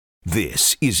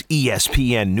This is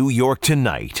ESPN New York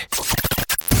Tonight.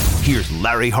 Here's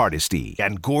Larry Hardesty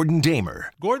and Gordon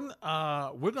Damer. Gordon,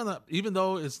 we're going to, even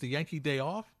though it's the Yankee day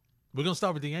off, we're going to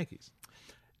start with the Yankees.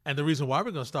 And the reason why we're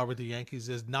going to start with the Yankees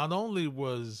is not only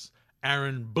was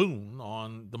Aaron Boone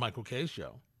on the Michael Kay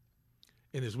show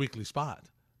in his weekly spot,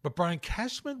 but Brian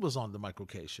Cashman was on the Michael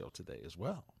Kay show today as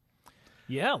well.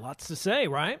 Yeah, lots to say,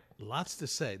 right? Lots to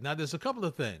say. Now, there's a couple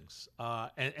of things.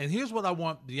 And here's what I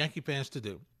want the Yankee fans to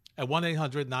do at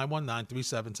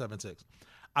 1-800-919-3776.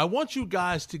 I want you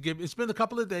guys to give – it's been a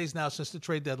couple of days now since the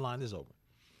trade deadline is over.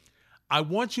 I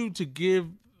want you to give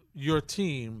your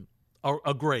team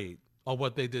a grade on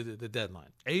what they did at the deadline.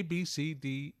 A, B, C,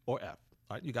 D, or F.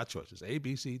 All right, you got choices. A,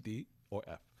 B, C, D, or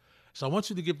F. So I want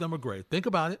you to give them a grade. Think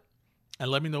about it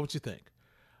and let me know what you think.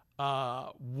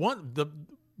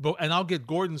 And I'll get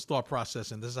Gordon's thought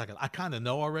process in this second. I kind of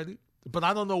know already, but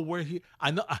I don't know where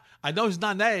I know he's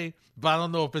not an A, but I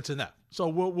don't know if it's an F. So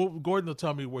Gordon will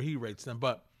tell me where he rates them.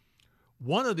 But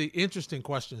one of the interesting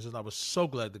questions that I was so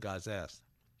glad the guys asked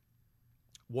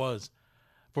was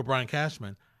for Brian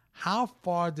Cashman, how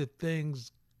far did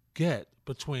things get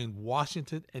between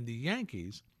Washington and the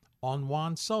Yankees on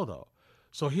Juan Soto?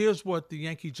 So here's what the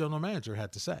Yankee general manager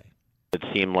had to say. It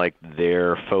seemed like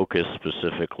their focus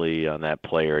specifically on that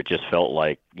player, it just felt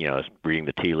like, reading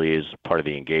the tea leaves, part of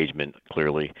the engagement,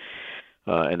 clearly.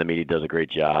 And the media does a great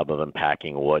job of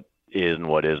unpacking what is and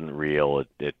what isn't real.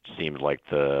 It seems like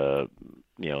the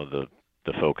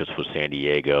focus was San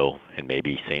Diego and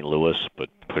maybe St. Louis, but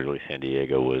clearly San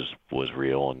Diego was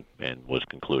real and was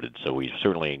concluded. So we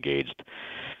certainly engaged,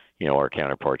 our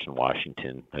counterparts in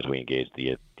Washington as we engaged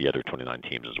the other 29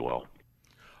 teams as well.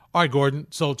 All right, Gordon.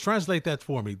 So translate that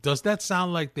for me. Does that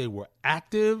sound like they were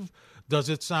active? Does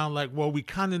it sound like, well, we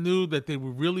kind of knew that they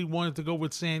really wanted to go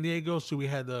with San Diego, so we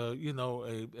had a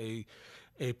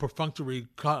perfunctory,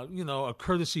 a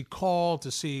courtesy call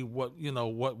to see what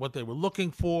they were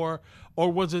looking for, or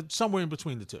was it somewhere in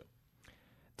between the two?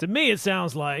 To me, it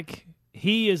sounds like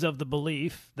he is of the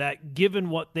belief that given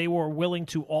what they were willing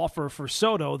to offer for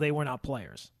Soto, they were not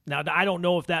players. Now, I don't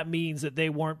know if that means that they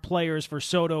weren't players for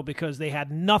Soto because they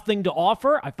had nothing to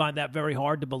offer. I find that very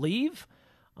hard to believe,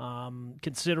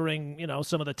 considering,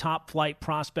 some of the top flight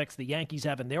prospects the Yankees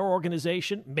have in their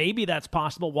organization. Maybe that's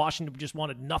possible. Washington just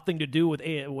wanted nothing to do with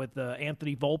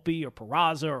Anthony Volpe or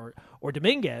Peraza or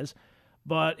Dominguez.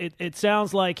 But it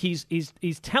sounds like he's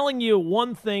telling you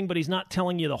one thing, but he's not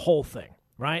telling you the whole thing.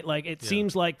 Right? Like it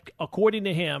seems like, according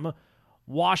to him,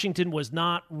 Washington was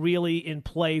not really in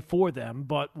play for them.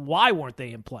 But why weren't they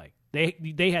in play?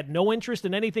 They had no interest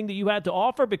in anything that you had to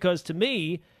offer because, to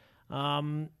me,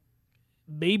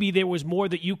 maybe there was more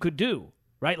that you could do.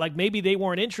 Right? Like maybe they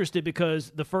weren't interested because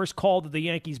the first call that the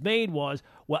Yankees made was,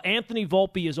 well, Anthony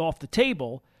Volpe is off the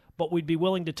table, but we'd be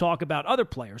willing to talk about other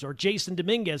players. Or Jason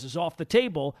Dominguez is off the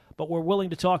table, but we're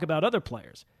willing to talk about other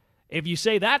players. If you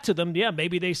say that to them,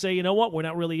 maybe they say, you know what, we're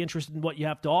not really interested in what you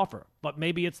have to offer. But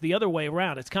maybe it's the other way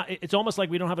around. It's almost like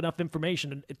we don't have enough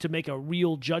information to make a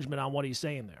real judgment on what he's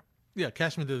saying there. Yeah,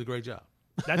 Cashman did a great job.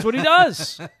 That's what he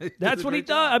does. That's what he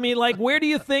does. I mean, like, where do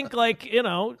you think,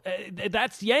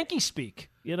 that's Yankee speak?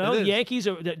 The Yankees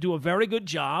do a very good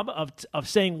job of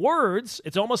saying words.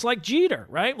 It's almost like Jeter,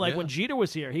 right? Like when Jeter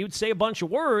was here, he would say a bunch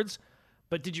of words.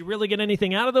 But did you really get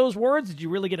anything out of those words? Did you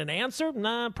really get an answer?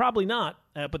 Nah, probably not.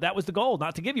 But that was the goal,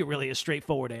 not to give you really a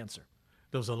straightforward answer.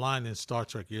 There was a line in Star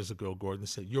Trek years ago, Gordon, that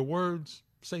said, your words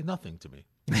say nothing to me.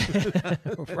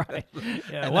 Right.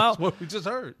 Yeah, and that's what we just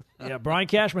heard. Yeah, Brian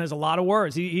Cashman has a lot of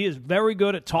words. He is very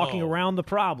good at talking around the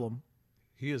problem.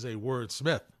 He is a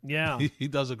wordsmith. Yeah. He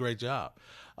does a great job.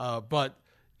 But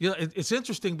it's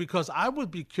interesting because I would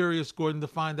be curious, Gordon, to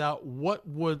find out what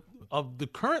would of the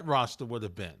current roster would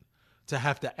have been to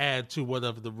have to add to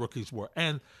whatever the rookies were.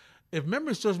 And if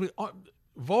memory serves me,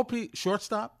 Volpe,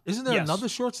 shortstop, isn't there another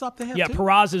shortstop they have too?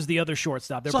 Peraza is the other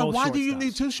shortstop. They're both why shortstops. Do you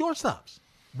need two shortstops?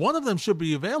 One of them should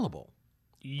be available.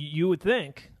 You would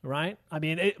think, right? I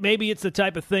mean, maybe it's the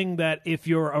type of thing that if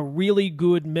you're a really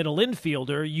good middle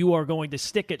infielder, you are going to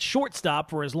stick at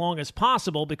shortstop for as long as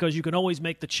possible because you can always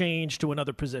make the change to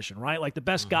another position, right? Like the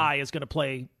best guy is going to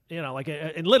play, like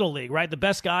in Little League, right? The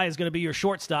best guy is going to be your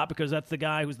shortstop because that's the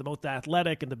guy who's the most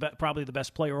athletic and probably the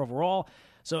best player overall.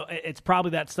 So it's probably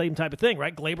that same type of thing,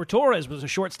 right? Gleyber Torres was a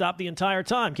shortstop the entire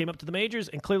time, came up to the majors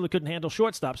and clearly couldn't handle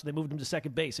shortstop, so they moved him to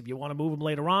second base. If you want to move him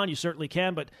later on, you certainly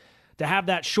can, but to have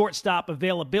that shortstop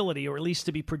availability, or at least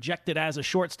to be projected as a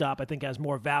shortstop, I think has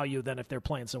more value than if they're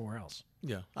playing somewhere else.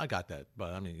 Yeah, I got that.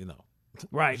 But, I mean,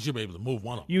 right. You should be able to move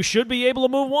one of them. You should be able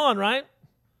to move one, right?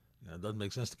 It doesn't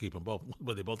make sense to keep them both.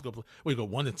 But they both go. We go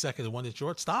one in second and one in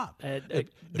short. Stop. If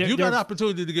There- you got an there-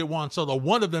 opportunity to get Juan Soto,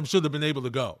 one of them should have been able to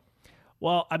go.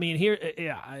 Well, I mean,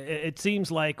 it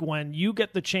seems like when you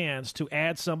get the chance to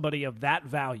add somebody of that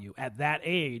value at that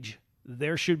age,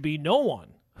 there should be no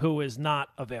one who is not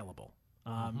available.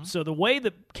 So the way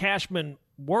that Cashman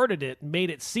worded it made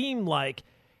it seem like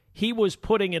he was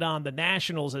putting it on the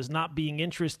Nationals as not being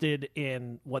interested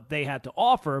in what they had to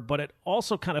offer, but it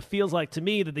also kind of feels like to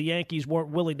me that the Yankees weren't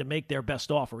willing to make their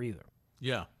best offer either.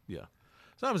 Yeah. So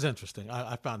that was interesting.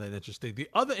 I found that interesting. The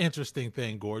other interesting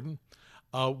thing, Gordon,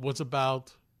 was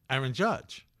about Aaron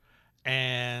Judge.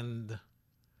 And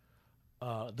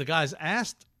the guys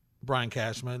asked Brian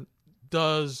Cashman,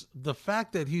 does the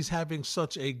fact that he's having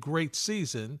such a great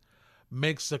season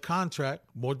makes the contract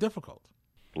more difficult?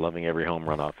 Loving every home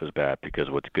run off his bat, because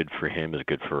what's good for him is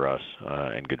good for us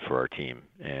and good for our team.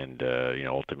 And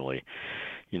ultimately,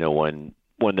 when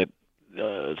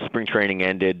the spring training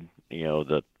ended,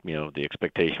 the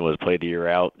expectation was play the year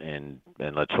out and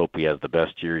let's hope he has the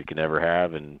best year he can ever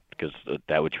have, and because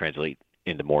that would translate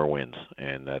into more wins,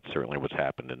 and that's certainly what's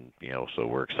happened. And so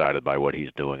we're excited by what he's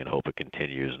doing and hope it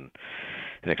continues, and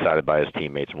excited by his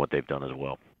teammates and what they've done as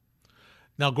well.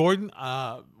 Now, Gordon,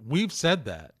 we've said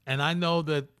that, and I know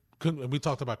that we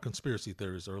talked about conspiracy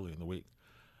theories earlier in the week.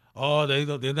 Oh, they're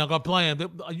not going to play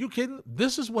him. Are you kidding?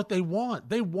 This is what they want.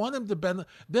 They want him to benefit.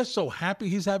 They're so happy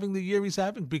he's having the year he's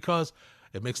having because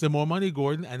it makes them more money,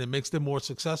 Gordon, and it makes them more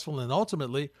successful. And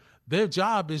ultimately, their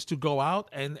job is to go out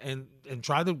and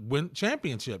try to win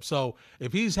championships. So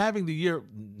if he's having the year,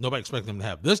 nobody expects him to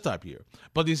have this type of year,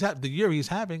 but the year he's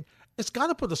having, it's got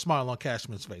to put a smile on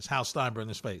Cashman's face, Hal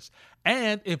Steinbrenner's face.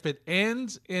 And if it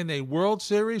ends in a World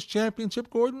Series championship,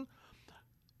 Gordon,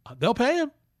 they'll pay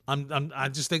him. I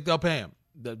just think they'll pay him.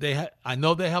 I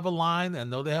know they have a line. I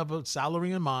know they have a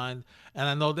salary in mind, and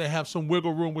I know they have some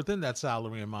wiggle room within that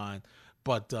salary in mind.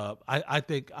 But I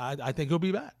think he'll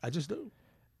be back. I just do.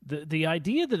 The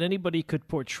idea that anybody could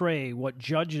portray what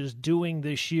Judge is doing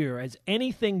this year as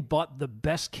anything but the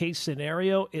best case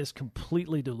scenario is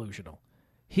completely delusional.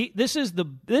 This is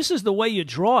the way you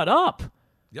draw it up.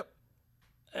 Yep.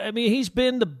 I mean, he's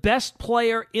been the best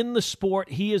player in the sport.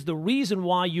 He is the reason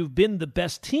why you've been the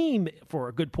best team for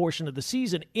a good portion of the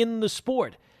season in the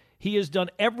sport. He has done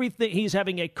everything. He's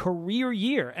having a career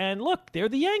year. And look, they're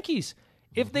the Yankees.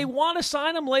 If they want to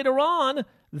sign him later on,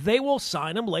 they will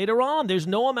sign him later on. There's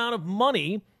no amount of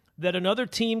money that another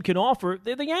team can offer.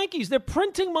 They're the Yankees. They're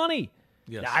printing money.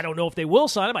 Yes. Now, I don't know if they will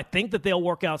sign him. I think that they'll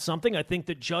work out something. I think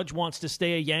that Judge wants to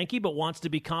stay a Yankee but wants to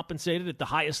be compensated at the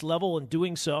highest level in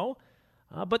doing so.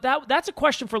 But that's a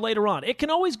question for later on. It can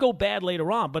always go bad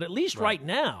later on, but at least right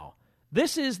now,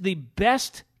 this is the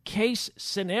best case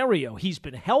scenario. He's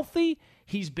been healthy.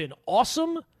 He's been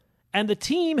awesome. And the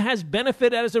team has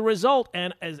benefited as a result.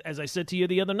 And as I said to you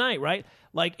the other night, right?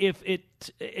 Like if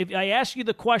I ask you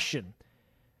the question,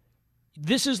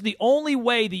 this is the only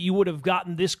way that you would have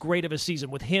gotten this great of a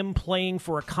season with him playing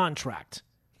for a contract.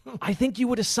 I think you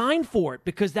would have signed for it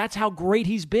because that's how great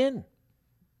he's been.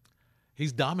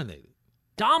 He's dominated.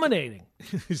 Dominating.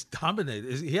 He's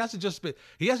dominated. He hasn't just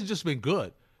been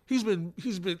good. He's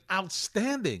been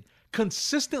outstanding.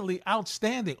 Consistently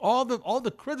outstanding. All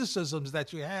the criticisms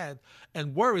that you had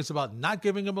and worries about not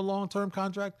giving him a long-term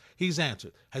contract, he's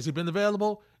answered. Has he been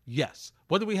available? Yes.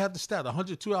 What do we have the stat?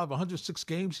 102 out of 106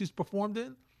 games he's performed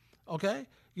in? Okay?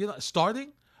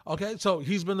 Starting? Okay? So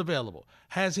he's been available.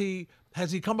 Has he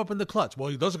come up in the clutch? Well,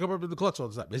 he doesn't come up in the clutch all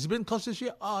the time. Has he been in clutch this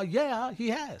year? Yeah, he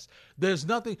has. There's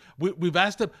nothing. We've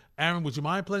asked him, Aaron, would you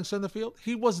mind playing center field?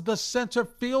 He was the center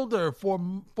fielder for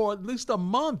at least a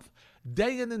month,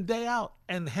 day in and day out,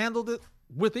 and handled it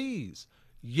with ease.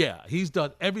 Yeah, he's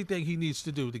done everything he needs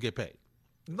to do to get paid.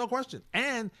 No question.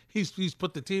 And he's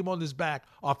put the team on his back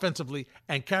offensively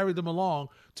and carried them along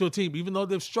to a team, even though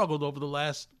they've struggled over the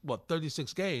last,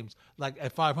 36 games, like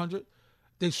at 500.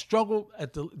 They struggled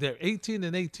they're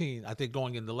 18-18, I think,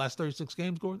 going in the last 36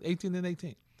 games, Gordon,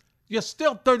 18-18. You're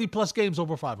still 30-plus games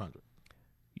over 500.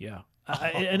 Yeah.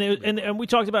 And we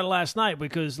talked about it last night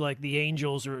because, like, the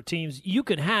Angels or teams, you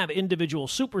can have individual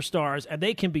superstars and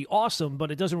they can be awesome,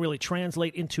 but it doesn't really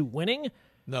translate into winning.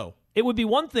 No. It would be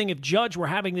one thing if Judge were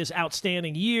having this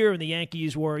outstanding year and the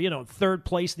Yankees were, third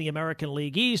place in the American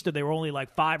League East, or they were only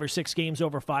like 5 or 6 games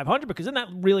over 500, because then that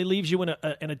really leaves you in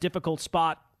a difficult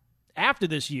spot after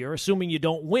this year, assuming you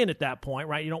don't win at that point,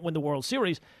 right? You don't win the World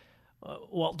Series.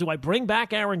 Well, do I bring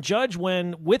back Aaron Judge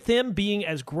when, with him being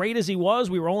as great as he was,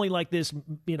 we were only like this,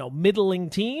 middling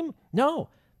team? No,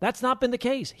 that's not been the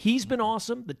case. He's been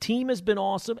awesome. The team has been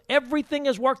awesome. Everything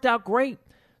has worked out great.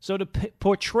 So to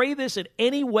portray this in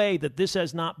any way that this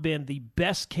has not been the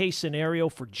best case scenario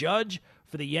for Judge,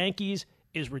 for the Yankees,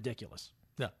 is ridiculous.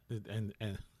 Yeah,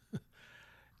 and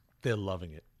they're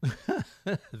loving it.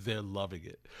 They're loving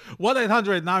it.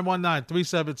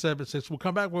 1-800-919-3776. We'll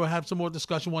come back. We'll have some more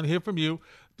discussion. Want to hear from you.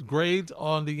 Grades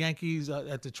on the Yankees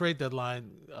at the trade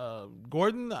deadline.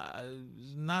 Gordon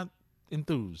is not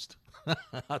enthused.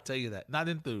 I'll tell you that. Not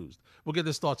enthused. We'll get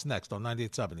his thoughts next on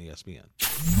 98.7 ESPN.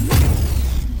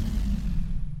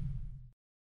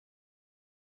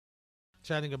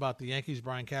 Chatting about the Yankees,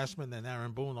 Brian Cashman and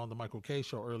Aaron Boone on the Michael Kay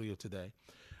Show earlier today.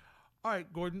 All right,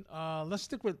 Gordon, let's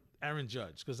stick with Aaron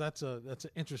Judge because that's an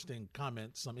interesting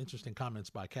comment, some interesting comments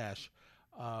by Cash.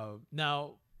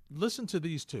 Now, listen to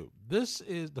these two. This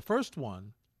is the first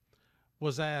one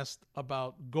was asked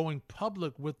about going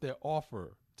public with their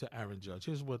offer to Aaron Judge.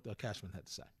 Here's what Cashman had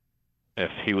to say. If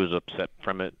he was upset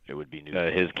from it, it would be new.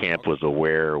 His camp was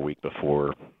aware a week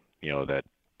before,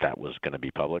 that was going to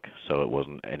be public, so it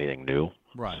wasn't anything new.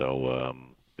 Right. So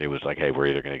it was like, hey, we're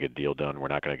either going to get a deal done, we're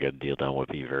not going to get a deal done. We'll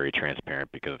be very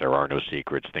transparent because there are no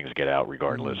secrets. Things get out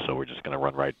regardless, so we're just going to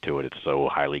run right to it. It's so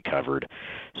highly covered.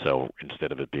 So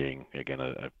instead of it being, again,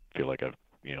 I feel like I've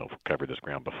covered this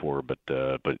ground before, but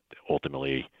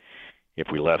ultimately, if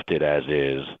we left it as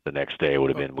is, the next day it would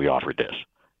have been, we offered this.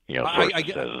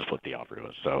 Sources says is what the offer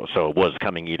was. So it was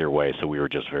coming either way. So we were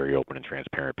just very open and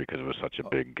transparent because it was such a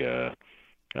big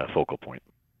focal point.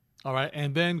 All right,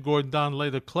 and then Gordon Don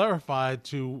later clarified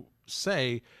to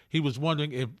say he was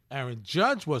wondering if Aaron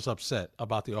Judge was upset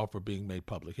about the offer being made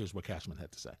public. Here's what Cashman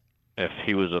had to say. If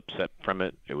he was upset from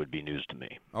it, it would be news to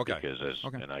me. Okay. Because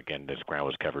and again, this ground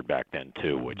was covered back then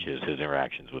too, which is his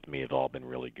interactions with me have all been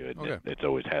really good. Okay. It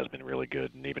always has been really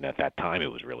good, and even at that time,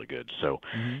 it was really good. So,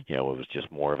 it was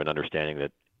just more of an understanding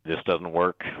that this doesn't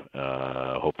work.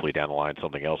 Hopefully, down the line,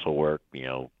 something else will work.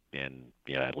 And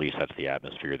at least that's the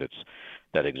atmosphere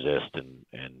that exists, and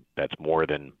that's more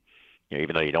than.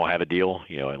 Even though you don't have a deal,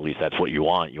 at least that's what you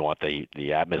want. You want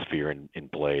the atmosphere in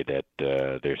play that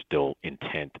there's still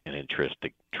intent and interest to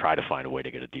try to find a way to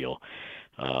get a deal.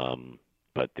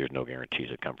 But there's no guarantees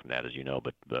that come from that, as you know.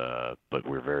 But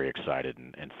we're very excited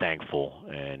and thankful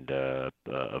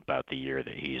about the year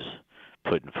that he's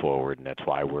putting forward, and that's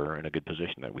why we're in a good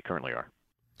position that we currently are.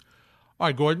 All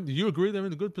right, Gordon, do you agree they're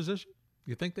in a good position?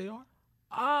 You think they are?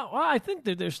 Well, I think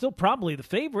that they're still probably the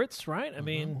favorites, right? I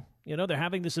mean, they're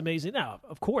having this amazing. Now,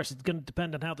 of course, it's going to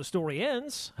depend on how the story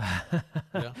ends.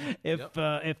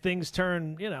 If things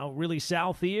turn, really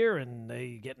south here and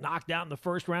they get knocked out in the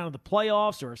first round of the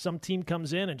playoffs, or some team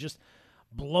comes in and just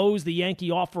blows the Yankee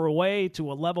offer away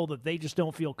to a level that they just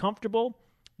don't feel comfortable,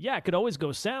 yeah, it could always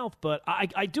go south. But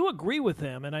I do agree with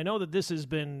him, and I know that this has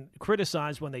been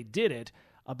criticized when they did it,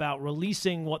 about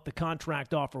releasing what the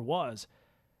contract offer was.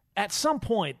 At some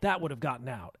point, that would have gotten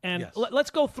out. And yes. Let's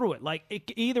go through it.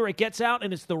 Either it gets out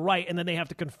and it's the right, and then they have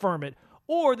to confirm it,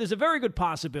 or there's a very good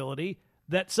possibility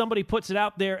that somebody puts it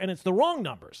out there and it's the wrong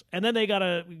numbers. And then they got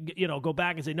to, go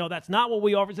back and say, no, that's not what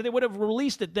we offered. So they would have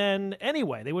released it then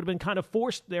anyway. They would have been kind of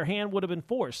forced. Their hand would have been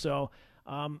forced. So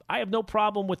I have no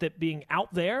problem with it being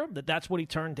out there, that's what he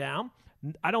turned down.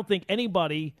 I don't think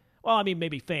anybody... Well, I mean,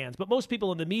 maybe fans, but most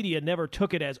people in the media never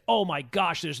took it as, oh my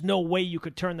gosh, there's no way you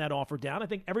could turn that offer down. I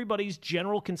think everybody's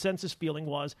general consensus feeling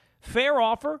was fair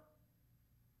offer,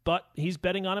 but he's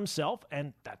betting on himself,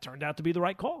 and that turned out to be the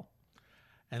right call.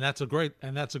 And that's a great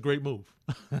move.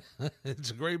 It's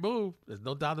a great move. There's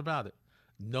no doubt about it.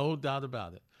 No doubt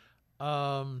about it.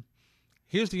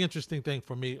 Here's the interesting thing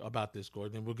for me about this,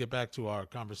 Gordon, and we'll get back to our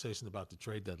conversation about the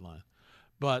trade deadline.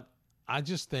 But I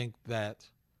just think that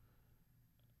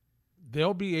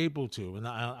they'll be able to, and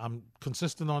I'm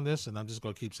consistent on this, and I'm just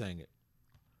going to keep saying it.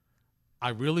 I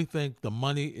really think the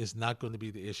money is not going to be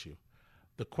the issue.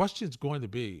 The question is going to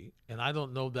be, and I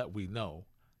don't know that we know,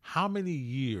 how many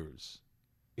years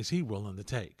is he willing to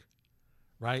take,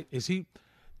 right?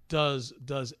 Does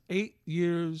 8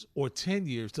 years or 10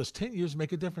 years, does 10 years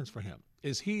make a difference for him?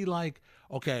 Is he like,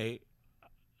 okay,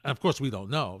 and of course we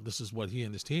don't know. This is what he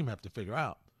and his team have to figure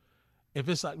out. If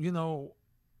it's like,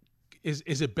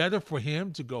 Is it better for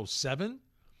him to go 7,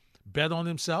 bet on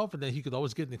himself, and then he could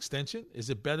always get an extension? Is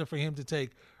it better for him to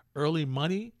take early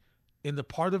money in the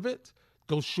part of it,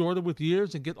 go shorter with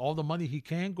years and get all the money he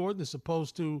can, Gordon, as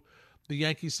opposed to the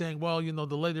Yankees saying, well,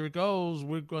 the later it goes,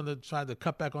 we're going to try to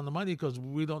cut back on the money because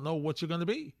we don't know what you're going to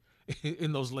be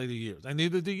in those later years, and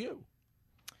neither do you.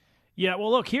 Yeah,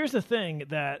 well, look, here's the thing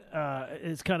that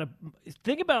is kind of –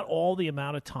 think about all the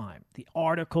amount of time, the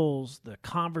articles, the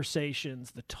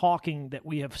conversations, the talking that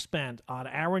we have spent on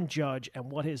Aaron Judge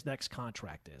and what his next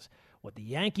contract is, what the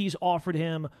Yankees offered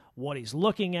him, what he's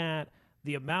looking at,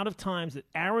 the amount of times that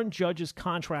Aaron Judge's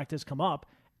contract has come up,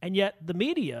 and yet the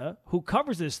media who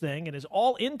covers this thing and is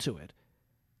all into it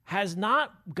has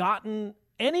not gotten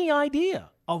any idea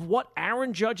of what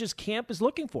Aaron Judge's camp is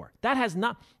looking for. That has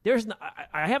not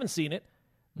 – I haven't seen it.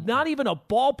 Not even a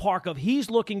ballpark of he's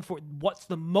looking for what's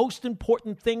the most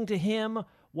important thing to him.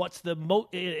 What's the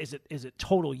is it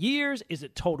total years? Is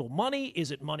it total money?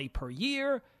 Is it money per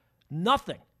year?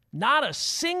 Nothing. Not a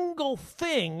single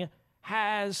thing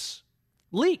has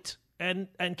leaked. And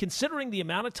considering the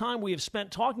amount of time we have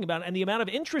spent talking about it and the amount of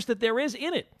interest that there is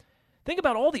in it, think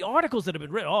about all the articles that have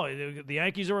been written. Oh, the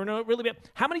Yankees are in a really bad.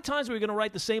 How many times are we going to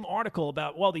write the same article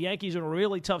about, well, the Yankees are in a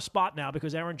really tough spot now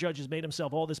because Aaron Judge has made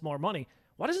himself all this more money?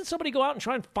 Why doesn't somebody go out and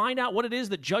try and find out what it is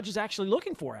that Judge is actually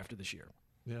looking for after this year?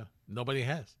 Yeah, nobody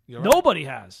has. Nobody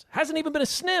has. Hasn't even been a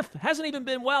sniff. Hasn't even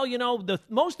been, well, the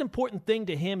most important thing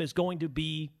to him is going to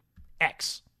be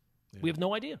X. Yeah. We have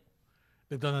no idea.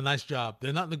 They've done a nice job.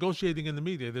 They're not negotiating in the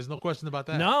media. There's no question about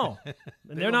that. No.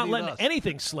 They're not letting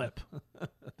anything slip.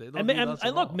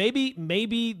 And look,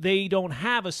 maybe they don't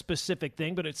have a specific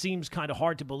thing, but it seems kind of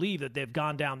hard to believe that they've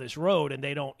gone down this road and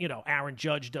they don't, Aaron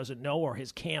Judge doesn't know or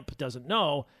his camp doesn't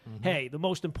know, hey, the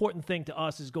most important thing to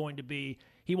us is going to be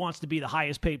he wants to be the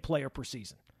highest paid player per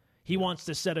season. He wants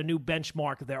to set a new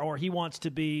benchmark there, or he wants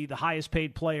to be the highest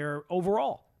paid player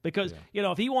overall. Because,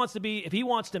 if he wants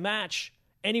to match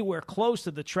anywhere close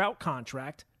to the Trout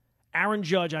contract, Aaron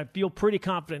Judge, I feel pretty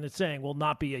confident in saying, will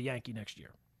not be a Yankee next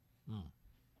year.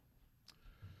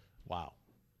 Wow.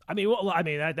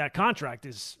 That contract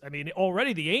is.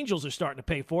 Already the Angels are starting to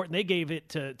pay for it, and they gave it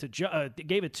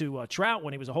to Trout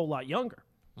when he was a whole lot younger.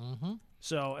 Mm-hmm.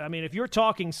 So, if you're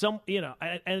talking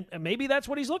and maybe that's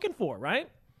what he's looking for, right?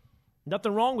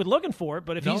 Nothing wrong with looking for it,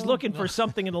 but if he's looking for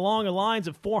something along the lines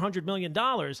of $400 million,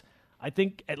 I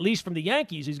think, at least from the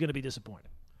Yankees, he's going to be disappointed.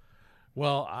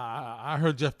 Well, I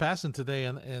heard Jeff Passan today,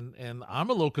 and I'm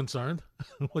a little concerned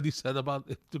what he said about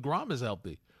if DeGrom is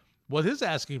healthy, what his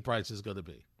asking price is going to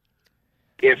be.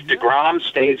 If DeGrom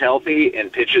stays healthy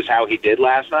and pitches how he did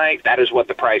last night, that is what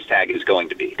the price tag is going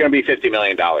to be. It's going to be $50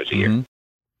 million a year.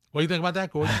 What do you think about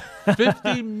that, Gordon?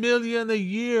 $50 million a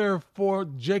year for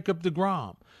Jacob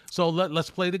DeGrom. So let's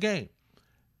play the game.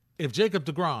 If Jacob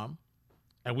DeGrom,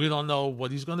 and we don't know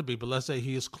what he's going to be, but let's say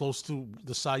he is close to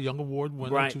the Cy Young Award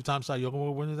winner, right. Two-time Cy Young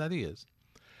Award winner that he is,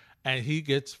 and he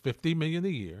gets $50 million a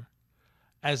year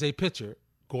as a pitcher,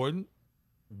 Gordon,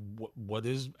 what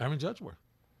is Aaron Judge worth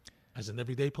as an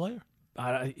everyday player?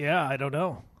 I don't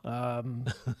know.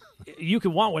 You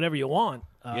can want whatever you want.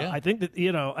 I think that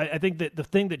I think that the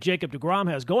thing that Jacob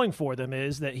DeGrom has going for them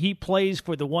is that he plays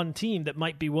for the one team that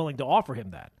might be willing to offer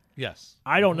him that. Yes.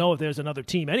 I don't know if there's another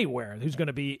team anywhere who's going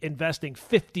to be investing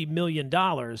 $50 million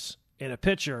in a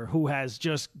pitcher who has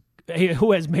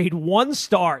made one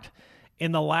start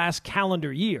in the last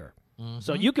calendar year. Mm-hmm.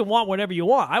 So you can want whatever you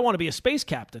want. I want to be a space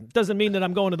captain. Doesn't mean that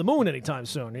I'm going to the moon anytime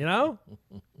soon,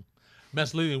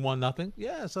 Mets leading 1-0.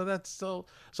 Yeah, so that's so.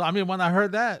 When I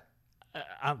heard that,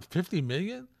 $50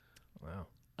 million. Wow.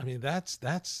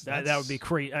 That would be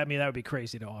crazy. That would be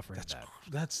crazy to offer that.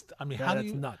 That's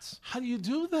nuts. How do you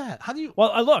do that? How do you?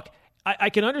 Well, look, I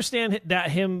can understand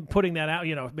that him putting that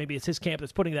out. Maybe it's his camp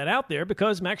that's putting that out there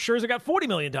because Max Scherzer got $40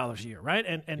 million a year, right?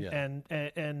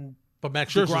 But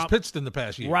Max Scherzer's pitched in the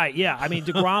past year, right? Yeah,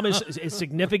 DeGrom is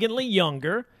significantly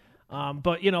younger.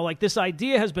 But, this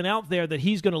idea has been out there that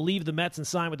he's going to leave the Mets and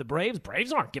sign with the Braves.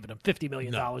 Braves aren't giving him $50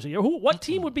 million a year. What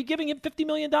team would be giving him $50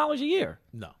 million a year?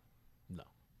 No.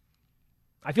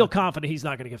 I feel confident he's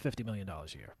not going to get $50 million a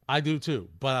year. I do too.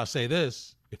 But I'll say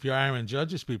this. If you're Aaron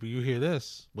Judge's people, you hear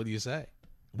this. What do you say?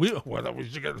 We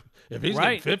should get, if he's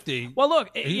getting 50, well,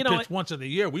 look, he pitched once in a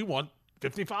year, we want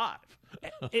 55.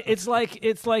 It's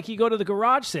like you go to the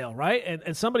garage sale, right?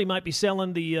 And somebody might be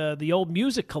selling the old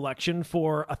music collection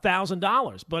for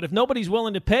 $1,000. But if nobody's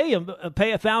willing to pay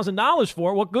 $1,000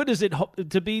 for it, what good is it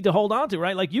to hold on to,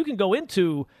 right? Like you can go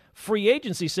into free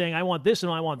agency saying I want this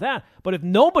and I want that, but if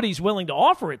nobody's willing to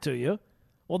offer it to you,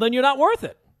 well then you're not worth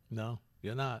it. No,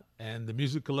 you're not, and the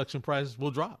music collection prices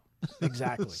will drop.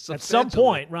 Exactly. At some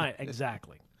point, right?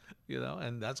 Exactly.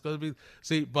 And that's going to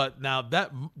be but now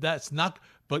that's not.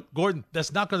 But Gordon,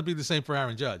 that's not going to be the same for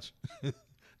Aaron Judge.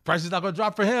 Price is not going to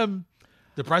drop for him.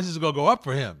 The prices are going to go up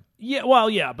for him. Yeah, well,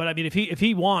 yeah, but if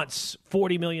he wants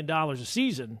 $40 million a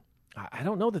season, I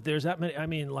don't know that there's that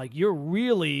many. You're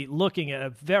really looking at a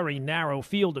very narrow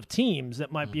field of teams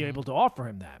that might be able to offer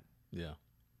him that. Yeah.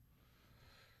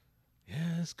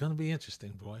 Yeah, it's going to be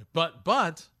interesting, boy.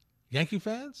 But Yankee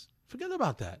fans, forget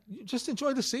about that. You just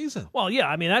enjoy the season. Well,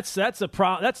 yeah,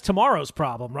 that's tomorrow's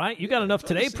problem, right? You got enough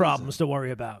today problems to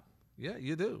worry about. Yeah,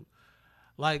 you do.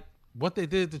 Like what they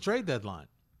did at the trade deadline.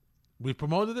 We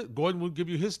promoted it. Gordon will give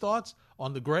you his thoughts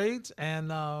on the grades. And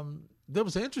there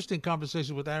was an interesting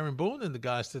conversation with Aaron Boone and the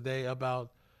guys today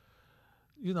about,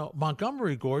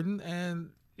 Montgomery, Gordon.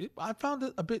 And I found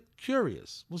it a bit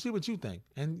curious. We'll see what you think.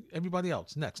 And everybody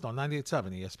else next on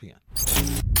 98.7 ESPN.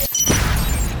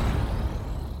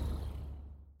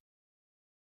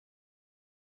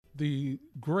 The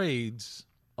grades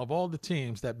of all the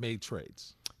teams that made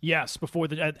trades. Yes,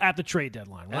 at the trade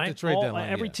deadline, right? At the trade deadline,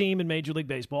 every team in Major League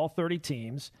Baseball, 30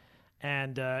 teams,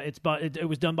 and it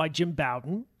was done by Jim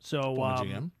Bowden,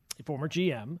 former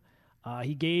GM.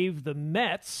 He gave the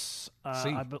Mets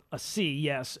a C,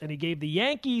 yes, and he gave the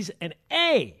Yankees an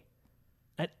A,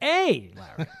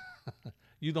 Larry.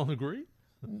 You don't agree?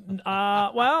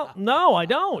 Well, no, I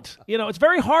don't. It's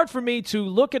very hard for me to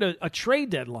look at a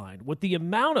trade deadline with the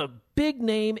amount of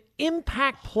big-name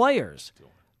impact players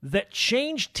that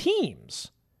changed teams.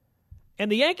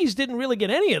 And the Yankees didn't really get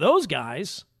any of those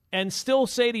guys and still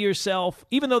say to yourself,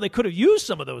 even though they could have used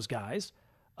some of those guys,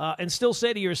 and still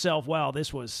say to yourself, well,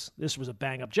 this was a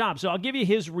bang-up job. So I'll give you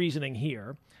his reasoning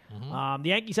here. The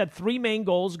Yankees had 3 main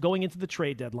goals going into the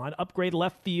trade deadline: upgrade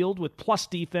left field with plus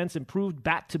defense, improved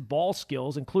bat-to-ball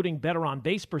skills, including better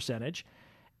on-base percentage,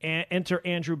 enter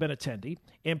Andrew Benintendi,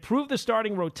 improve the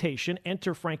starting rotation,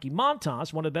 enter Frankie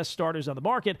Montas, one of the best starters on the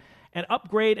market, and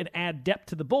upgrade and add depth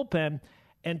to the bullpen,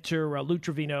 enter Lou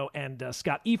Trevino and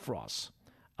Scott Efros.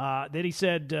 Then he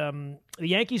said the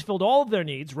Yankees filled all of their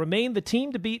needs, remained the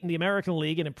team to beat in the American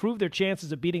League, and improved their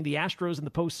chances of beating the Astros in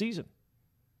the postseason.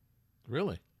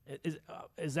 Really?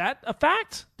 Is that a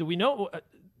fact? Do we know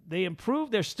they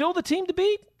improved? They're still the team to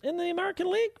beat in the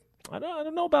American League? I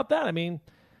don't know about that. I mean,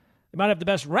 they might have the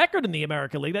best record in the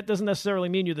American League. That doesn't necessarily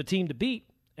mean you're the team to beat.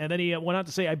 And then he went on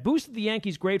to say, I boosted the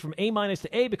Yankees' grade from A-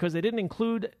 to A because they didn't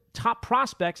include top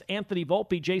prospects Anthony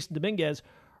Volpe, Jason Dominguez,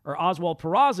 or Oswald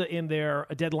Peraza in their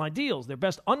deadline deals. Their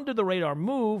best under-the-radar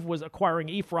move was acquiring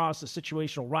Efros, a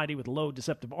situational righty with low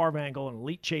deceptive arm angle and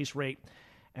elite chase rate,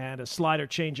 and a slider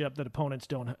changeup that opponents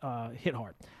don't hit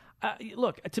hard.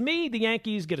 Look, to me, the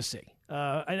Yankees get a C.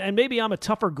 And maybe I'm a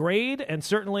tougher grade, and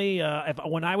certainly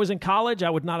when I was in college, I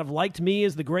would not have liked me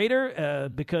as the grader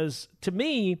because to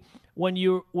me, when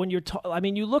you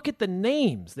look at the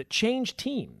names that change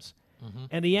teams,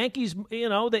 and the Yankees,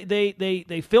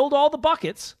 they filled all the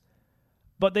buckets,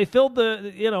 but they filled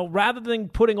rather than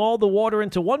putting all the water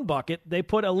into one bucket, they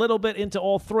put a little bit into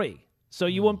all 3. So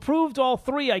you improved all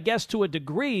 3, I guess, to a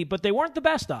degree, but they weren't the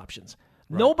best options.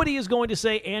 Right. Nobody is going to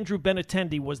say Andrew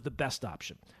Benintendi was the best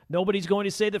option. Nobody's going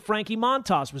to say that Frankie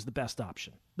Montas was the best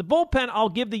option. The bullpen, I'll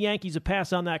give the Yankees a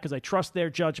pass on that because I trust their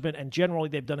judgment, and generally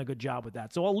they've done a good job with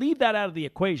that. So I'll leave that out of the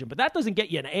equation, but that doesn't get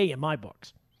you an A in my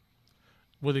books.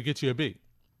 Will it get you a B?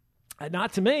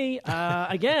 Not to me.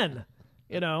 Again,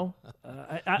 I'm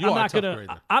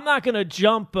not gonna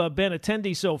jump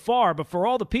Benintendi so far, but for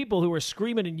all the people who are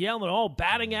screaming and yelling, "Oh,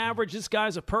 batting average! This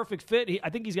guy's a perfect fit." I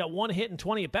think he's got 1 hit and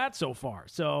 20 at bats so far.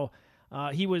 So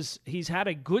he's had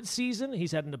a good season.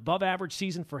 He's had an above average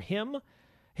season for him.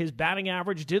 His batting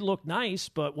average did look nice,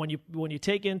 but when you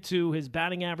take into his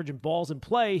batting average and balls in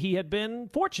play, he had been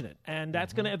fortunate, and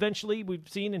that's going to eventually. We've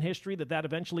seen in history that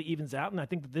eventually evens out, and I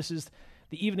think that this is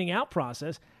the evening out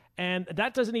process. And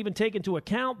that doesn't even take into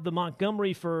account the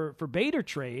Montgomery for Bader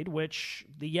trade, which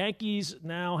the Yankees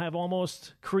now have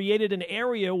almost created an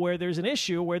area where there's an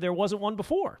issue where there wasn't one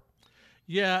before.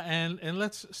 Yeah, and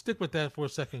let's stick with that for a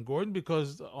second, Gordon,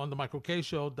 because on the Michael Kay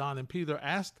show, Don and Peter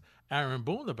asked Aaron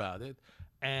Boone about it,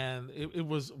 and it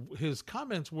was his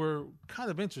comments were kind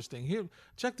of interesting. Here,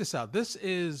 check this out. This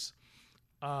is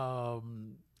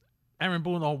Aaron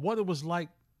Boone on what it was like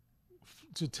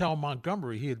to tell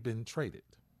Montgomery he had been traded.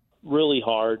 Really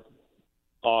hard,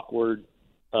 awkward,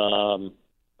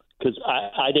 because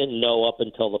I didn't know up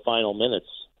until the final minutes,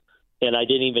 and I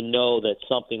didn't even know that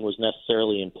something was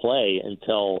necessarily in play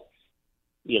until,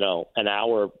 an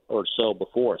hour or so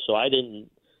before. So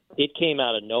it came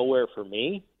out of nowhere for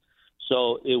me.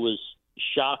 So it was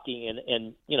shocking,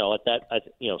 and at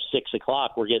 6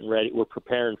 o'clock, we're getting ready, we're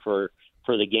preparing for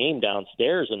the game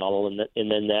downstairs and all, and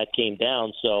then that came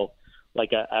down. So,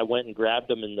 I went and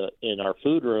grabbed him in our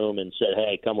food room and said,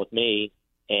 "Hey, come with me."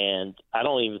 And I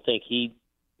don't even think he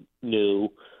knew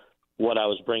what I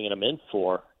was bringing him in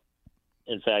for.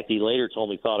 In fact, he later told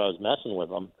me thought I was messing with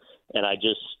him. And I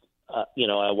just, I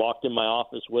walked in my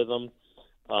office with him.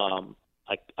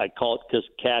 I called because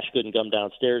Cash couldn't come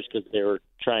downstairs because they were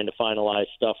trying to finalize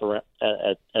stuff around,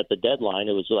 at the deadline.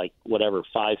 It was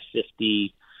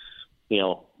 5:50,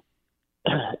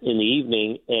 in the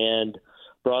evening, and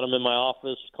brought him in my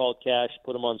office, called Cash,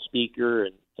 put him on speaker,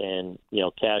 and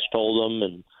Cash told him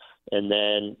and And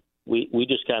then we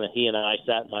just kind of, he and I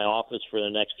sat in my office for the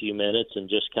next few minutes and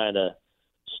just kind of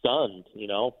stunned, you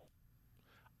know.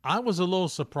 I was a little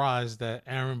surprised that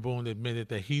Aaron Boone admitted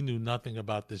that he knew nothing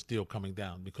about this deal coming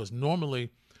down, because normally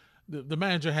the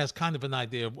manager has kind of an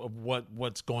idea of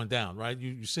what's going down, right?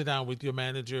 You sit down with your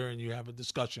manager and you have a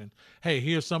discussion. Hey,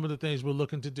 here's some of the things we're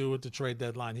looking to do at the trade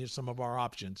deadline. Here's some of our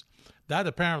options. That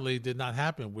apparently did not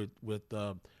happen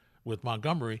with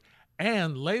Montgomery.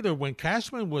 And later, when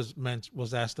Cashman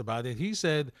was asked about it, he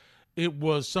said it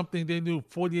was something they knew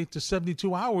 48 to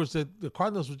 72 hours, that the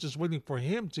Cardinals were just waiting for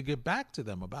him to get back to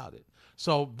them about it.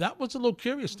 So that was a little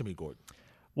curious to me, Gordon.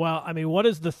 Well, I mean, what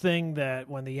is the thing that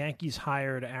when the Yankees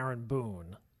hired Aaron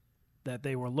Boone that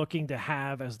they were looking to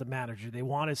have as the manager? They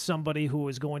wanted somebody who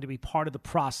was going to be part of the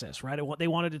process, right? They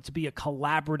wanted it to be a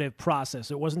collaborative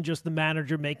process. It wasn't just the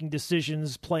manager making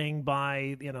decisions, playing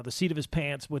by, the seat of his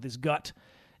pants with his gut.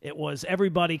 It was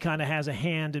everybody kind of has a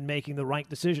hand in making the right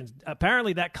decisions.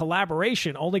 Apparently that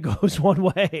collaboration only goes one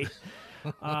way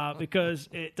because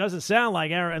it doesn't sound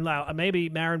like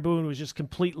maybe Aaron Boone was just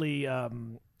completely,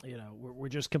 we're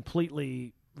just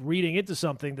completely reading into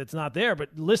something that's not there. But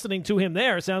listening to him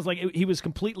there, it sounds like he was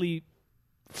completely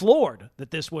floored that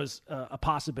this was a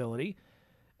possibility.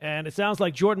 And it sounds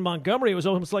like Jordan Montgomery was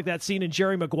almost like that scene in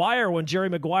Jerry Maguire when Jerry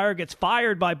Maguire gets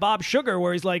fired by Bob Sugar,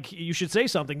 where he's like, you should say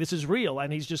something. This is real.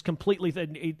 And he's just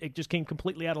it just came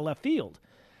completely out of left field.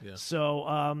 Yeah. So,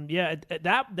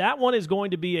 that one is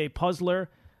going to be a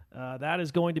puzzler. That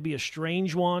is going to be a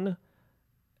strange one.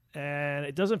 And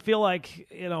it doesn't feel like,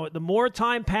 the more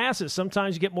time passes,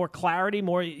 sometimes you get more clarity,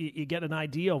 more you get an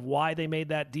idea of why they made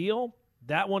that deal.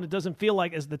 That one, it doesn't feel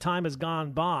like as the time has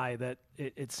gone by that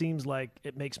it seems like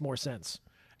it makes more sense.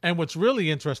 And what's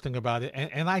really interesting about it,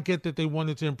 and I get that they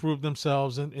wanted to improve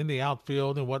themselves in the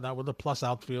outfield and whatnot with a plus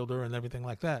outfielder and everything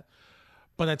like that.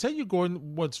 But I tell you,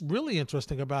 Gordon, what's really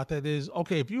interesting about that is,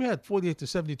 okay, if you had 48 to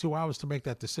 72 hours to make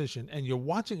that decision and you're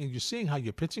watching and you're seeing how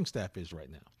your pitching staff is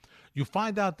right now, you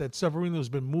find out that Severino's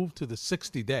been moved to the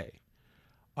 60-day.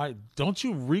 All right, don't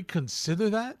you reconsider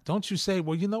that? Don't you say,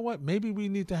 well, you know what? Maybe we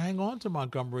need to hang on to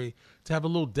Montgomery to have a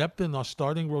little depth in our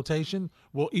starting rotation.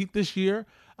 We'll eat this year.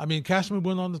 I mean, Cashman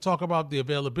went on to talk about the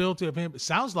availability of him. It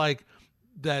sounds like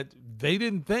that they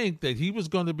didn't think that he was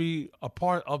going to be a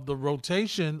part of the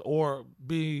rotation or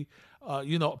be,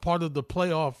 part of the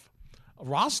playoff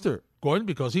roster, Gordon,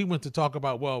 because he went to talk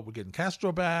about, well, we're getting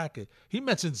Castro back. He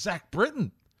mentioned Zach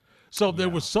Britton. So there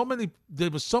were so many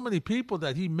people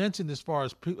that he mentioned as far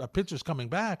as pitchers coming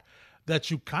back that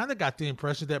you kind of got the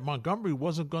impression that Montgomery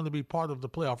wasn't going to be part of the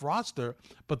playoff roster,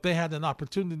 but they had an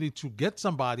opportunity to get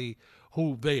somebody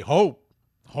who they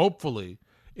hopefully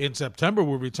in September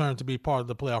will return to be part of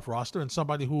the playoff roster, and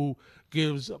somebody who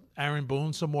gives Aaron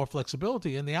Boone some more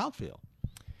flexibility in the outfield.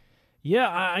 Yeah,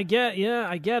 I get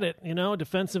it.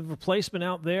 Defensive replacement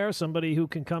out there, somebody who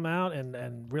can come out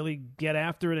and really get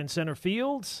after it in center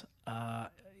field.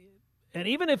 And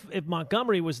even if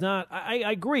Montgomery was not, I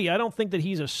agree. I don't think that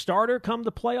he's a starter come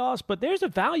the playoffs, but there's a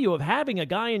value of having a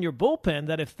guy in your bullpen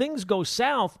that if things go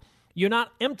south, you're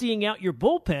not emptying out your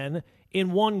bullpen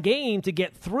in one game to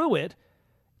get through it,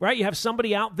 right? You have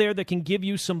somebody out there that can give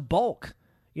you some bulk,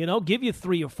 give you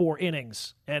 3 or 4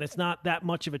 innings, and it's not that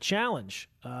much of a challenge.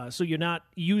 So you're not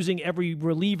using every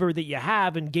reliever that you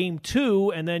have in game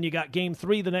 2, and then you got game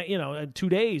 3 in 2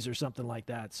 days or something like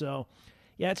that. So,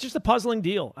 yeah, it's just a puzzling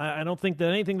deal. I don't think that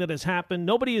anything that has happened,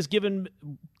 nobody has given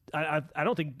I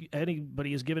don't think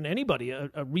anybody has given anybody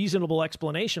a reasonable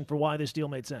explanation for why this deal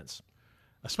made sense.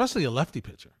 Especially a lefty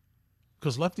pitcher.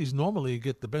 Because lefties normally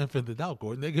get the benefit of the doubt,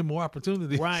 Gordon. They get more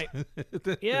opportunities right.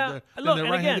 than their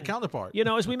right-handed counterpart.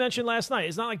 As we mentioned last night,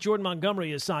 it's not like Jordan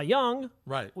Montgomery is Cy Young.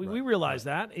 Right. We realize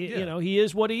that. He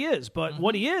is what he is. But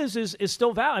what he is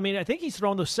still valid. I mean, I think he's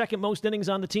thrown the second most innings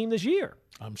on the team this year.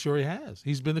 I'm sure he has.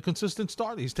 He's been a consistent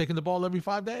starter. He's taking the ball every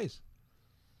 5 days.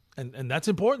 And that's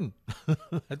important.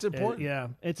 That's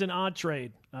important. It's an odd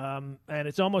trade. And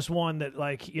it's almost one that,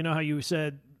 like, how you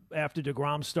said after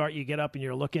DeGrom's start, you get up and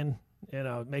you're looking –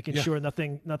 making sure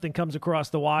nothing comes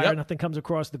across the wire, nothing comes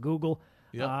across the Google.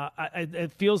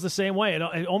 It feels the same way.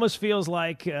 It almost feels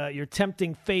like you're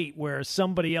tempting fate where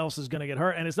somebody else is going to get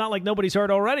hurt, and it's not like nobody's hurt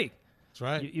already. That's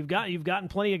right. You've gotten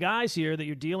plenty of guys here that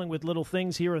you're dealing with little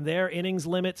things here and there, innings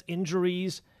limits,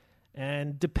 injuries,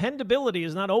 and dependability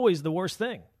is not always the worst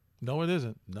thing. No, it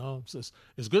isn't. No,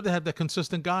 it's good to have that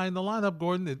consistent guy in the lineup,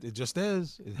 Gordon. It just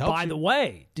is. It helps. By the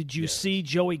way, did you see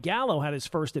Joey Gallo had his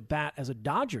first at bat as a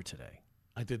Dodger today?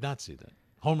 I did not see that.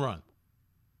 Home run.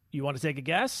 You want to take a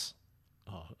guess?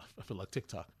 Oh, I feel like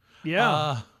TikTok.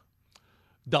 Yeah.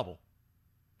 Double.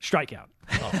 Strikeout.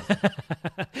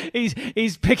 Oh.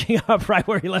 He's picking up right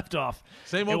where he left off.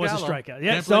 Same old It was Gallo. a strikeout.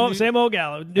 Yeah, same old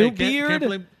Gallo. New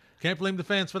beard. Can't blame the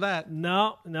fans for that.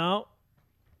 No.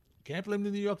 Can't blame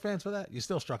the New York fans for that. You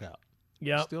still struck out.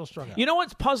 Yeah, Still struck out. You know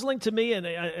what's puzzling to me, and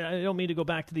I don't mean to go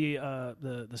back to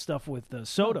the stuff with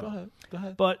Soto. Go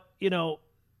ahead. But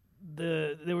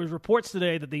there was reports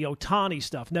today that the Ohtani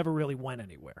stuff never really went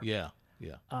anywhere. Yeah.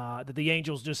 That the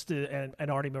Angels just and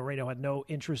Artie Moreno had no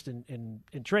interest in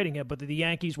trading him, but that the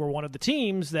Yankees were one of the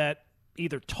teams that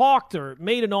either talked or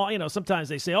made an offer. Sometimes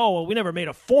they say, "Oh, well, we never made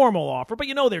a formal offer," but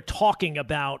they're talking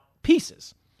about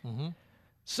pieces. Mm-hmm.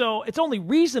 So it's only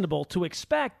reasonable to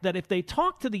expect that if they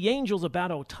talk to the Angels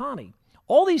about Ohtani,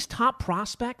 all these top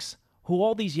prospects who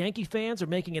all these Yankee fans are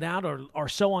making it out are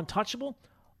so untouchable,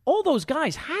 all those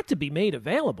guys had to be made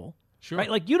available. Sure. Right?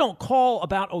 Like, you don't call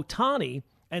about Ohtani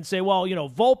and say, well,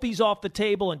 Volpe's off the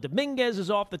table and Dominguez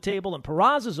is off the table and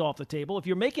Peraza's off the table. If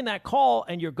you're making that call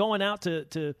and you're going out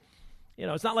to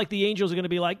it's not like the Angels are going to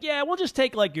be like, yeah, we'll just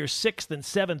take like your 6th and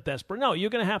 7th best. No, you're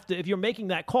going to have to, if you're making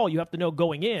that call, you have to know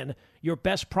going in, your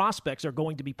best prospects are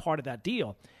going to be part of that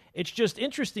deal. It's just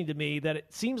interesting to me that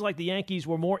it seems like the Yankees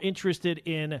were more interested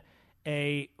in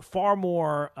a far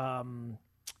more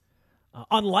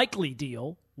unlikely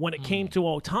deal when it came to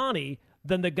Ohtani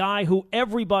than the guy who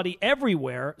everybody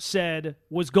everywhere said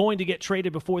was going to get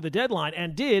traded before the deadline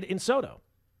and did in Soto.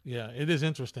 Yeah, it is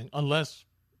interesting. Unless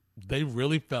they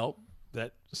really felt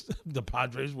that the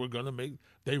Padres were going to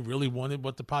they really wanted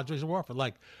what the Padres were offering.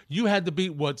 Like, you had to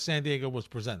beat what San Diego was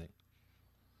presenting.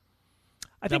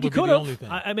 I think you could have.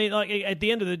 I mean, like, at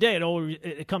the end of the day,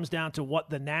 it comes down to what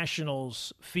the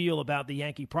Nationals feel about the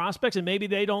Yankee prospects, and maybe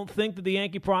they don't think that the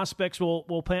Yankee prospects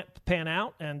will pan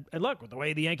out. And look, with the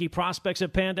way the Yankee prospects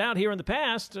have panned out here in the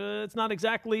past, it's not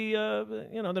exactly,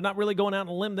 they're not really going out on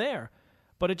a limb there.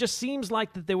 But it just seems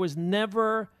like that there was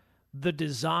never the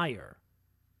desire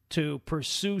to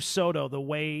pursue Soto the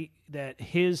way that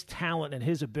his talent and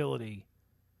his ability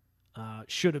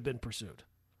should have been pursued.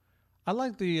 I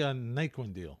like the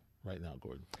Naquin deal right now,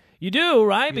 Gordon. You do,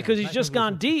 right? Because he's just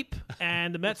gone deep,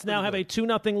 and the Mets now have a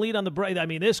 2-0 lead on the Braves. I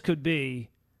mean, this could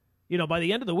be, by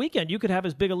the end of the weekend, you could have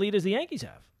as big a lead as the Yankees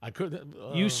have. I could.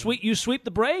 You sweep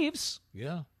the Braves.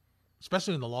 Yeah.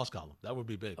 Especially in the loss column. That would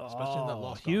be big. Especially in that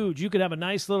loss column. Huge. You could have a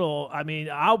nice little,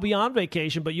 I'll be on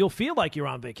vacation, but you'll feel like you're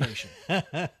on vacation.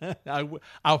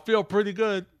 I'll feel pretty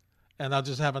good, and I'll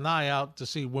just have an eye out to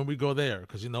see when we go there,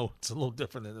 because it's a little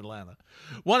different in Atlanta.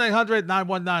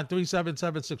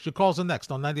 1-800-919-3776. Your calls are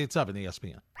next on 98.7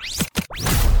 ESPN.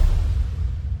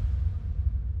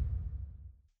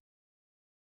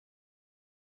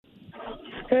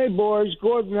 Hey, boys.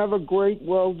 Gordon, have a great,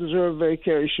 well-deserved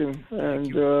vacation.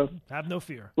 And have no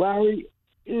fear. Larry,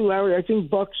 I think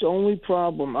Buck's only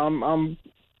problem, I'm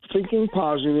thinking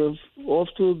positive, off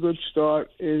to a good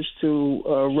start, is to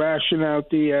ration out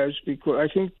Diaz, because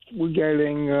I think we're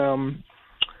getting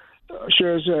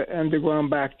Scherzer and DeGrom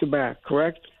back-to-back,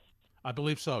 correct? I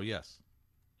believe so, yes.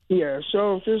 Yeah,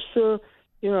 so just,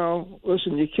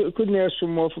 listen, you couldn't ask for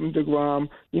more from DeGrom.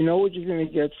 You know what you're going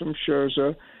to get from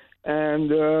Scherzer. And,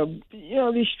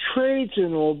 these trades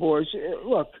and all, boys,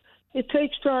 look, it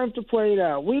takes time to play it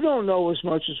out. We don't know as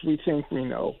much as we think we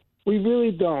know. We really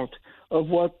don't. Of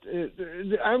what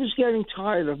I was getting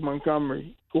tired of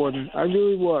Montgomery, Gordon. I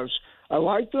really was. I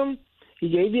liked him. He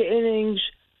gave you innings,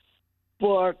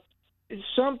 but it's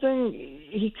something,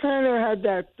 he kind of had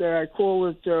that, I call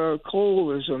it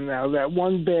Coleism now, that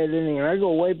one bad inning. And I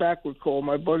go way back with Cole.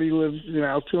 My buddy lives in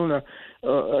Altoona,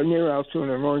 near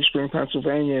Altoona, in Rolling Spring,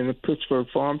 Pennsylvania, and the Pittsburgh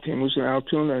farm team was in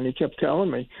Altoona, and he kept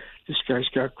telling me, this guy's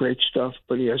got great stuff,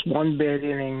 but he has one bad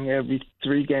inning every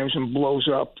 3 games and blows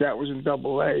up. That was in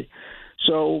Double-A.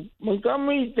 So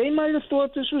Montgomery, they might have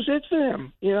thought this was it for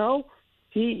him.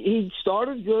 He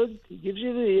started good. He gives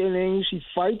you the innings. He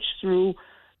fights through,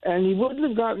 and he wouldn't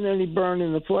have gotten any burn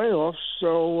in the playoffs.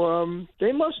 So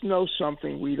they must know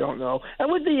something we don't know.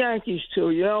 And with the Yankees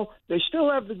too, they still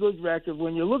have the good record.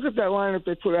 When you look at that lineup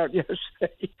they put out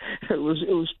yesterday, it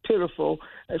was pitiful.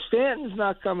 Stanton's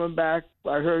not coming back,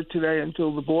 I heard today,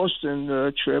 until the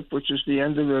Boston trip, which is the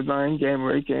end of the 9-game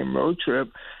or 8-game road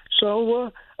trip.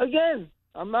 So again,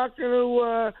 I'm not going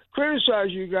to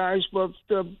criticize you guys, but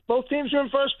both teams are in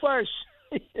first place.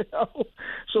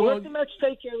 So let the Mets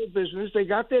take care of business. They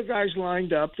got their guys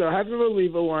lined up. They'll have the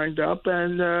reliever lined up,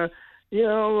 and 3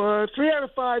 out of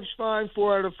 5's fine,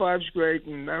 4 out of 5's great,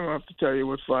 and I don't have to tell you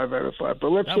what 5 out of 5. But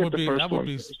let's get the first one. That would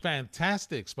be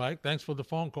fantastic, Spike. Thanks for the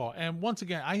phone call. And once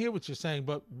again, I hear what you're saying,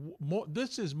 but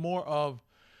this is more of,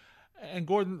 and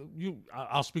Gordon,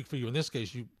 I'll speak for you in this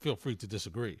case. You feel free to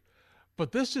disagree.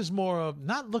 But this is more of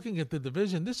not looking at the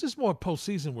division. This is more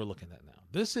postseason we're looking at now.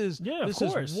 This is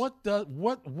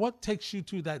what takes you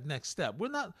to that next step. We're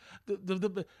not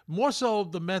the more so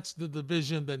the Mets, the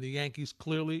division, than the Yankees.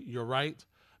 Clearly, you're right,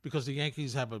 because the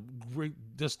Yankees have a great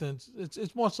distance.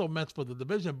 It's more so Mets for the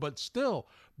division, but still,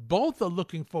 both are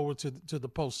looking forward to the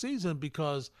postseason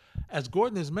because, as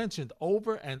Gordon has mentioned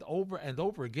over and over and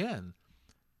over again,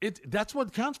 that's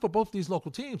what counts for both these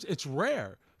local teams. It's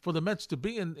rare for the Mets to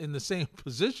be in the same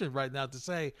position right now to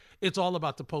say it's all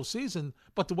about the postseason.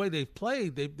 But the way they've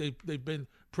played, they've been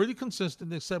pretty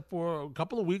consistent, except for a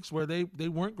couple of weeks where they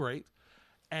weren't great.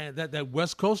 And that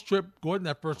West Coast trip, Gordon,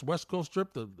 that first West Coast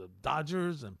trip, the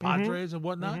Dodgers and Padres and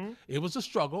whatnot, it was a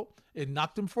struggle. It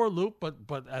knocked them for a loop,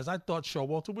 but as I thought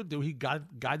Showalter would do, he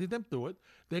guided them through it.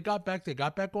 They got back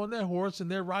on their horse,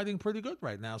 and they're riding pretty good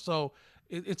right now. So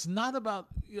it's not about,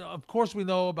 of course we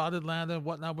know about Atlanta and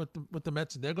whatnot with the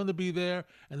Mets, and they're going to be there,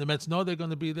 and the Mets know they're going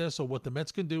to be there. So what the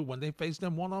Mets can do when they face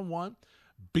them one-on-one,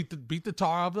 beat the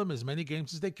tar of them as many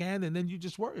games as they can, and then you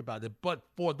just worry about it. But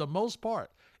for the most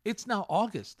part, it's now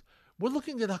August. We're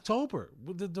looking at October.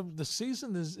 The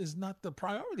season is not the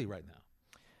priority right now.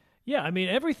 Yeah, I mean,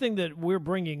 everything that we're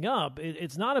bringing up,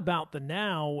 it's not about the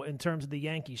now in terms of the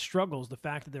Yankees' struggles, the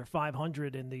fact that they're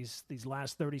 500 in these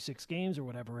last 36 games or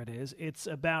whatever it is. It's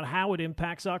about how it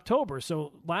impacts October.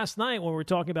 So last night when we were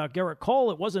talking about Gerrit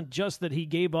Cole, it wasn't just that he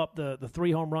gave up the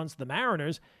 3 home runs to the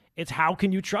Mariners. It's how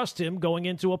can you trust him going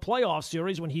into a playoff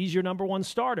series when he's your number one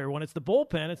starter? When it's the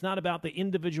bullpen, it's not about the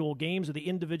individual games or the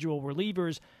individual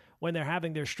relievers when they're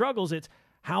having their struggles. It's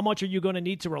how much are you going to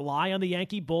need to rely on the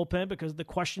Yankee bullpen because of the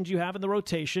questions you have in the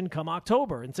rotation come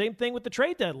October? And same thing with the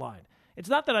trade deadline. It's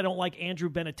not that I don't like Andrew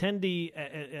Benintendi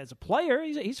as a player.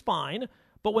 He's fine.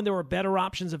 But when there are better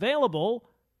options available,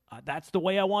 that's the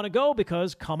way I want to go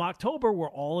because come October, we're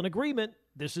all in agreement.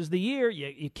 This is the year.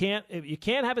 You can't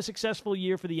have a successful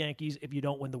year for the Yankees if you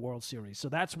don't win the World Series. So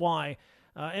that's why,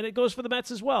 and it goes for the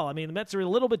Mets as well. I mean, the Mets are a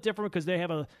little bit different because they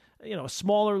have a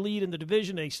smaller lead in the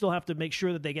division. They still have to make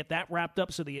sure that they get that wrapped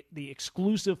up. So the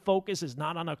exclusive focus is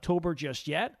not on October just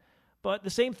yet. But the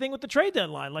same thing with the trade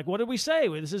deadline. Like, what did we say?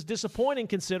 This is disappointing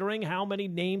considering how many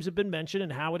names have been mentioned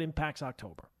and how it impacts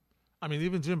October. I mean,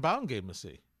 even Jim Bowden gave him a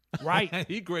C. Right.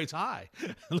 He grades high.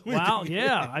 Well,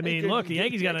 yeah. I mean, look, the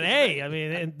Yankees got an A. I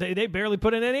mean, and they barely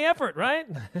put in any effort, right?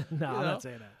 No, I'm not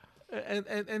saying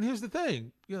that. And here's the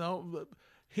thing,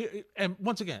 and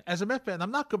once again, as a Met fan,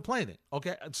 I'm not complaining,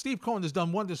 okay? Steve Cohen has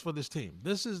done wonders for this team.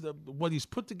 This is what he's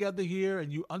put together here,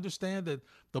 and you understand that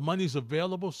the money's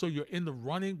available, so you're in the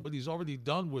running, what he's already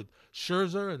done with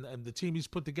Scherzer and the team he's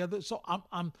put together. So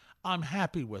I'm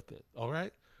happy with it, all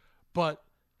right? But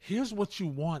here's what you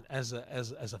want as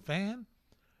a fan.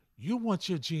 You want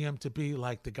your GM to be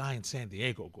like the guy in San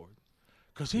Diego, Gordon,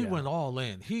 because he went all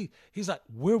in. He's like,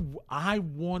 I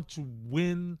want to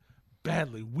win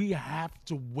badly. We have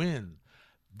to win.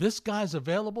 This guy's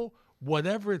available,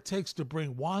 whatever it takes to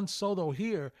bring Juan Soto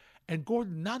here. And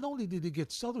Gordon, not only did he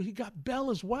get Soto, he got Bell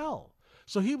as well.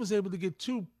 So he was able to get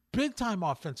 2 big-time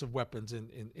offensive weapons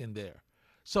in there.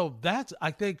 So that's,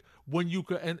 I think, when you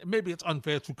could, and maybe it's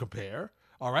unfair to compare,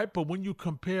 all right, but when you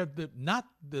compare not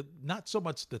so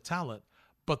much the talent,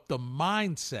 but the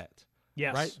mindset,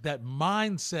 yes, right? That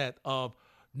mindset of,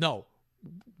 no,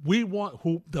 we want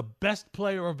the best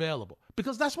player available,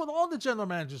 because that's what all the general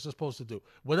managers are supposed to do.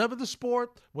 Whatever the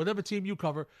sport, whatever team you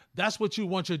cover, that's what you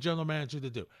want your general manager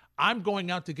to do. I'm going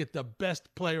out to get the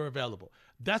best player available.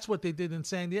 That's what they did in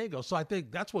San Diego. So I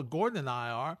think that's what Gordon and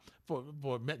I are for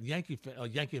Yankee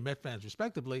and Met fans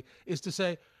respectively, is to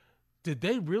say, did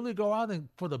they really go out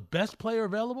for the best player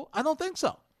available? I don't think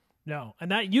so. No, and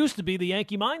that used to be the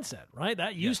Yankee mindset, right?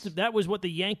 That was what the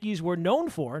Yankees were known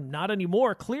for. Not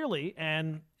anymore, clearly.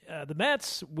 And the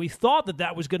Mets, we thought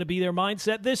that was going to be their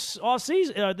mindset this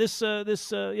offseason, this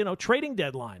trading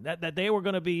deadline. That they were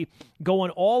going to be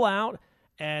going all out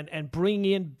and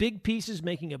bringing in big pieces,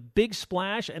 making a big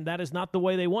splash, and that is not the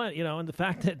way they went. And the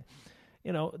fact that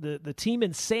the team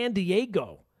in San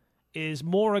Diego is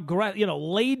more aggressive,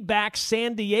 laid back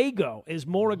San Diego is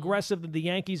more aggressive than the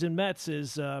Yankees and Mets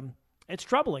is, it's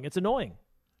troubling. It's annoying.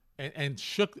 And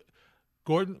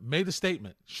Gordon made a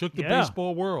statement, shook the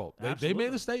baseball world. They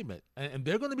made a statement, and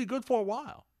they're going to be good for a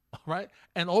while, right?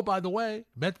 And oh, by the way,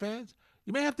 Met fans,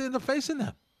 you may have to end up facing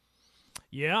them.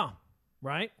 Yeah,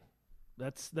 right.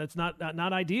 That's not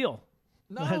ideal.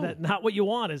 No. Not what you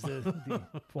want, as the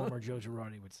former Joe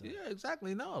Girardi would say. Yeah,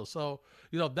 exactly. No. So,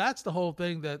 that's the whole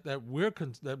thing that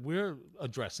we're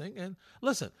addressing. And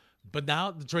listen, But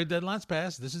now the trade deadline's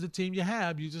passed. This is the team you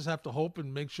have. You just have to hope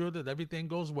and make sure that everything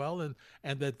goes well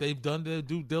and that they've done their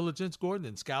due diligence, Gordon,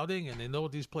 and scouting, and they know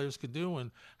what these players can do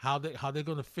and how they're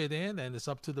going to fit in. And it's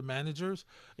up to the managers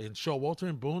and Showalter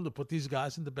and Boone to put these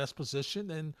guys in the best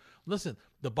position. And listen,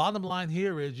 the bottom line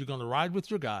here is you're going to ride with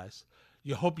your guys.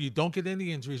 You hope you don't get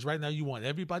any injuries. Right now, you want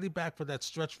everybody back for that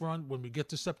stretch run when we get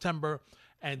to September.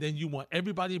 And then you want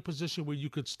everybody in position where you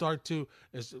could start to,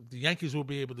 as the Yankees will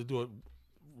be able to do it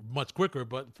much quicker,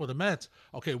 but for the Mets,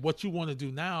 okay, what you want to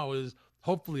do now is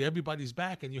hopefully everybody's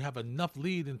back and you have enough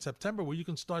lead in September where you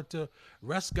can start to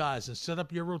rest guys and set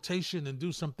up your rotation and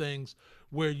do some things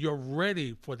where you're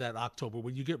ready for that October,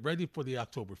 when you get ready for the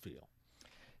October feel.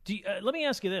 Let me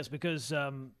ask you this, because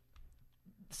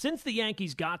since the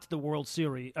Yankees got to the World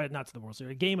Series, not to the World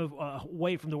Series, a game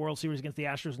away from the World Series against the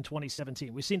Astros in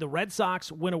 2017, we've seen the Red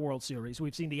Sox win a World Series.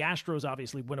 We've seen the Astros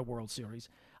obviously win a World Series.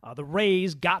 The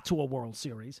Rays got to a World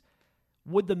Series.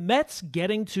 Would the Mets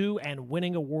getting to and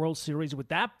winning a World Series, would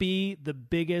that be the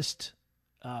biggest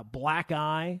black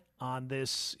eye on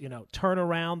this,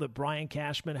 turnaround that Brian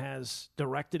Cashman has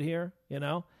directed here?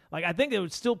 Like, I think it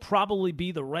would still probably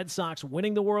be the Red Sox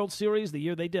winning the World Series the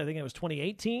year they did. I think it was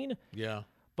 2018. Yeah.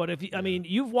 But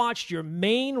you've watched your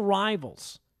main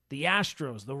rivals, the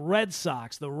Astros, the Red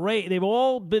Sox, the Rays, they've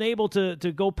all been able to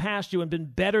go past you and been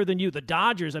better than you. The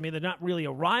Dodgers, they're not really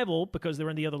a rival because they're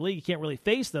in the other league. You can't really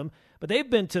face them. But they've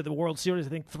been to the World Series, I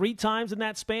think, 3 times in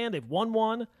that span. They've won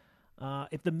one.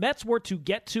 If the Mets were to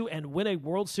get to and win a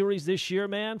World Series this year,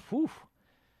 man,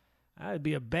 that would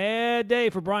be a bad day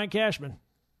for Brian Cashman.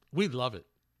 We'd love it.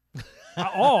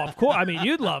 Of course.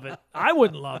 You'd love it. I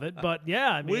wouldn't love it, but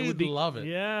yeah, we'd it would be, love it.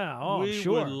 Yeah, we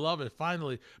sure. would love it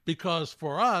finally, because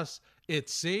for us,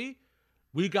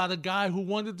 we got a guy who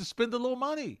wanted to spend a little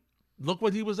money. Look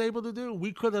what he was able to do.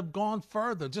 We could have gone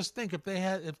further. Just think if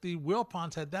the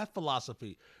Wilpons had that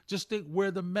philosophy. Just think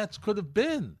where the Mets could have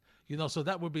been. So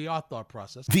that would be our thought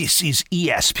process. This is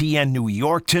ESPN New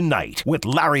York Tonight with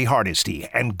Larry Hardesty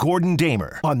and Gordon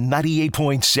Damer on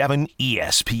 98.7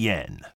 ESPN.